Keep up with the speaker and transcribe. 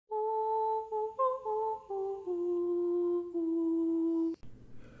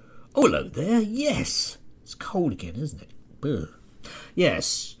Oh, hello there. Yes. It's cold again, isn't it? Ugh.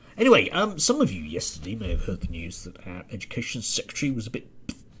 Yes. Anyway, some of you yesterday may have heard the news that our Education Secretary was a bit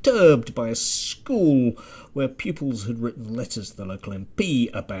perturbed by a school where pupils had written letters to the local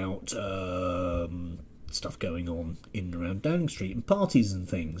MP about stuff going on in and around Downing Street and parties and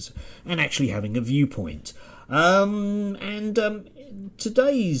things, and actually having a viewpoint.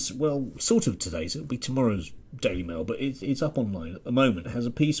 Today's, well, sort of today's, it'll be tomorrow's Daily Mail, but it's up online at the moment, has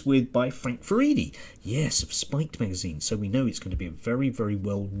a piece by Frank Furedi. Yes, of Spiked magazine, so we know it's going to be a very, very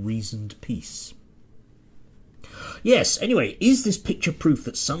well-reasoned piece. Yes, anyway, is this picture proof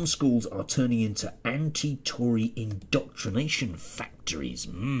that some schools are turning into anti-Tory indoctrination factories?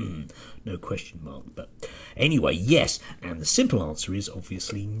 No question mark, but anyway, yes, and the simple answer is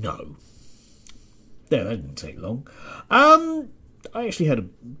obviously no. There, that didn't take long. I actually had a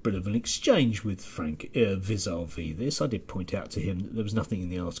bit of an exchange with Frank vis-a-vis this. I did point out to him that there was nothing in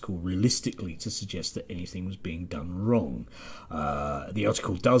the article realistically to suggest that anything was being done wrong. The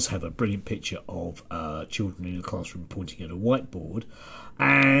article does have a brilliant picture of children in a classroom pointing at a whiteboard,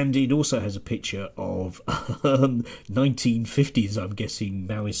 and it also has a picture of 1950s, I'm guessing,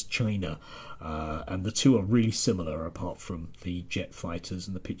 Maoist China, and the two are really similar apart from the jet fighters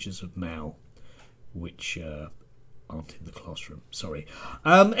and the pictures of Mao, which aren't in the classroom. Sorry.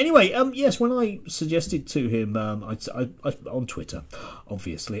 Anyway, yes, when I suggested to him on Twitter,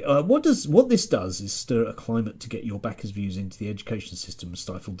 obviously, what this does is stir a climate to get your backers' views into the education system and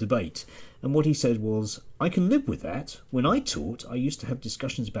stifle debate. And what he said was, I can live with that. When I taught, I used to have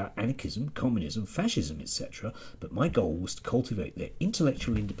discussions about anarchism, communism, fascism, etc., but my goal was to cultivate their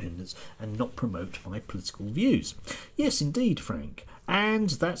intellectual independence and not promote my political views. Yes, indeed, Frank. And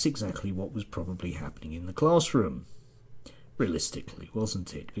that's exactly what was probably happening in the classroom. Realistically,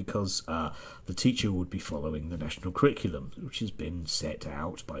 wasn't it? Because the teacher would be following the national curriculum, which has been set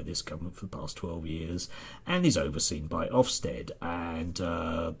out by this government for the past 12 years and is overseen by Ofsted. And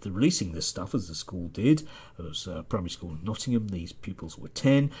the releasing this stuff, as the school did, it was a primary school in Nottingham, these pupils were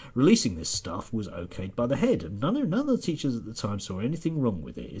 10, releasing this stuff was okayed by the head. And none of the teachers at the time saw anything wrong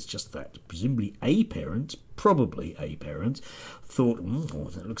with it. It's just that presumably probably a parent, thought, oh,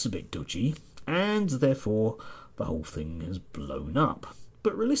 that looks a bit dodgy, and therefore the whole thing has blown up.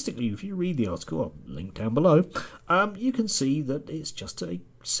 But realistically, if you read the article, I'll link down below, you can see that it's just a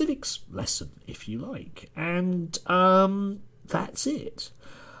civics lesson, if you like. And that's it.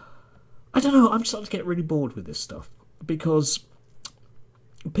 I don't know, I'm starting to get really bored with this stuff, because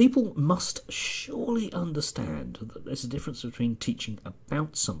people must surely understand that there's a difference between teaching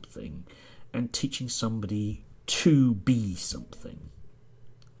about something and teaching somebody to be something.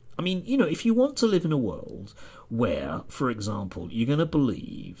 I mean, you know, if you want to live in a world where, for example, you're going to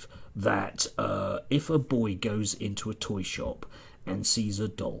believe that if a boy goes into a toy shop and sees a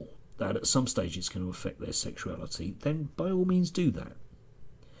doll, that at some stage it's going to affect their sexuality, then by all means do that.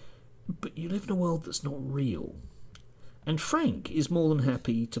 But you live in a world that's not real. And Frank is more than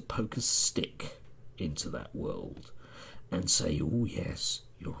happy to poke a stick into that world and say, oh yes,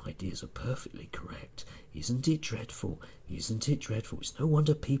 your ideas are perfectly correct. Isn't it dreadful? Isn't it dreadful? It's no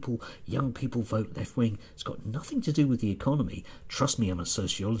wonder young people vote left-wing. It's got nothing to do with the economy. Trust me, I'm a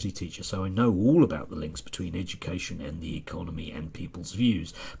sociology teacher, so I know all about the links between education and the economy and people's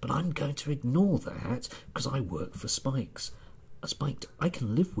views. But I'm going to ignore that because I work for Spiked. I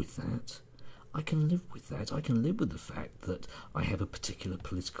can live with that. I can live with that. I can live with the fact that I have a particular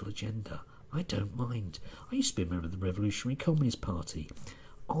political agenda. I don't mind. I used to be a member of the Revolutionary Communist Party.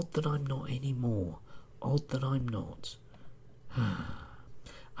 Odd that I'm not anymore. Odd that I'm not.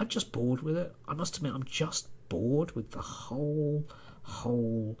 I'm just bored with it. I must admit, I'm just bored with the whole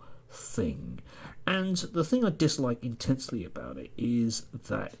thing. And the thing I dislike intensely about it is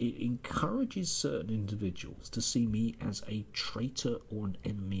that it encourages certain individuals to see me as a traitor or an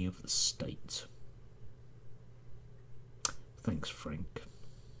enemy of the state. Thanks, Frank.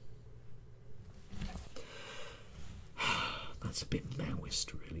 That's a bit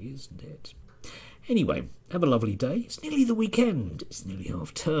Maoist, really, isn't it? Anyway, have a lovely day. It's nearly the weekend. It's nearly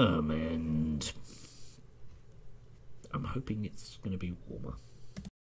half term, and I'm hoping it's going to be warmer.